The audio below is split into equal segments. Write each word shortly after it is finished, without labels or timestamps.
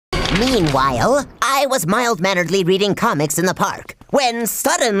Meanwhile, I was mild-manneredly reading comics in the park when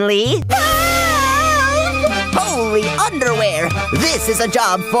suddenly... Holy underwear! This is a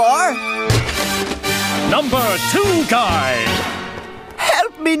job for... Number 2 guy!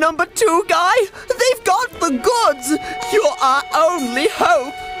 Help me, Number 2 guy! They've got the goods! You're our only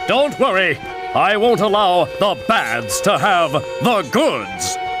hope! Don't worry, I won't allow the bads to have the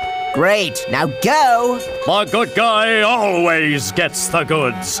goods. Great, now go! The good guy always gets the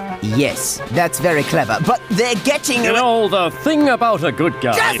goods. Yes, that's very clever, but they're getting... You know, the thing about a good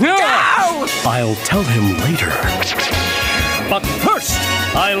guy... Just go! I'll tell him later. But first,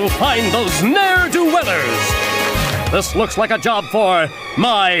 I'll find those ne'er-do-wellers. This looks like a job for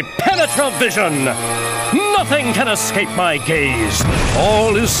my penetravision. Nothing can escape my gaze.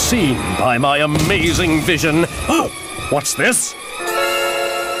 All is seen by my amazing vision. What's this?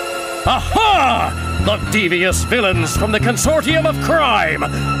 Aha! The devious villains from the consortium of crime!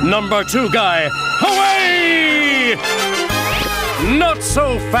 Number 2 guy, away! Not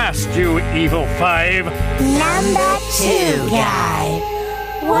so fast, you evil 5. Number 2 guy.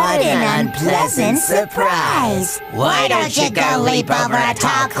 What an unpleasant surprise. Why don't you go leap over a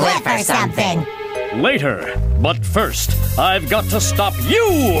tall cliff or something? Later, but first, I've got to stop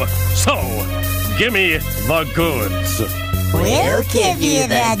you! So, gimme the goods. We'll give you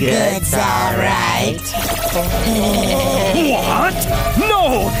the goods, all right. What?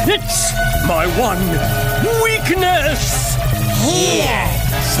 No! It's my one weakness! Here,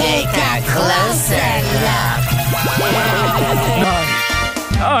 take a closer look.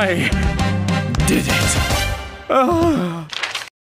 I did it.